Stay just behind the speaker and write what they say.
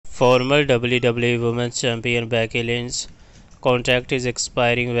Former WWE Women's Champion Becky Lynch contract is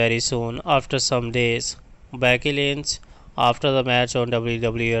expiring very soon after some days. Becky Lynch, after the match on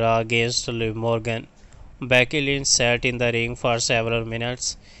WWE Raw against Liv Morgan, Becky Lynch sat in the ring for several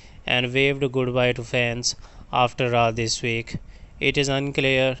minutes and waved goodbye to fans after Raw this week. It is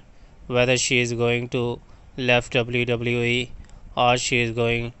unclear whether she is going to left WWE or she is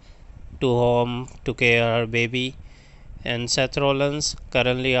going to home to care her baby. And Seth Rollins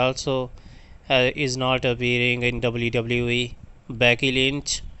currently also is not appearing in WWE. Becky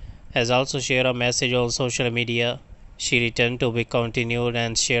Lynch has also shared a message on social media. She returned to be continued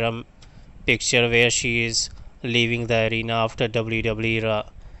and shared a picture where she is leaving the arena after WWE Raw.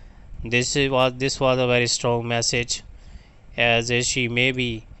 This was a very strong message, as she may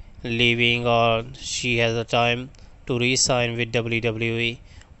be leaving or she has a time to re-sign with WWE,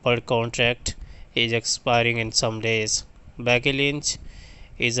 but contract is expiring in some days. Becky Lynch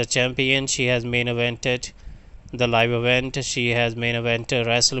is a champion. She has main evented the live event. She has main evented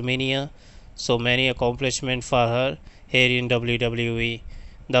WrestleMania. So many accomplishments for her here in WWE.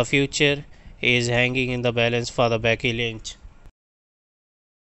 The future is hanging in the balance for the Becky Lynch.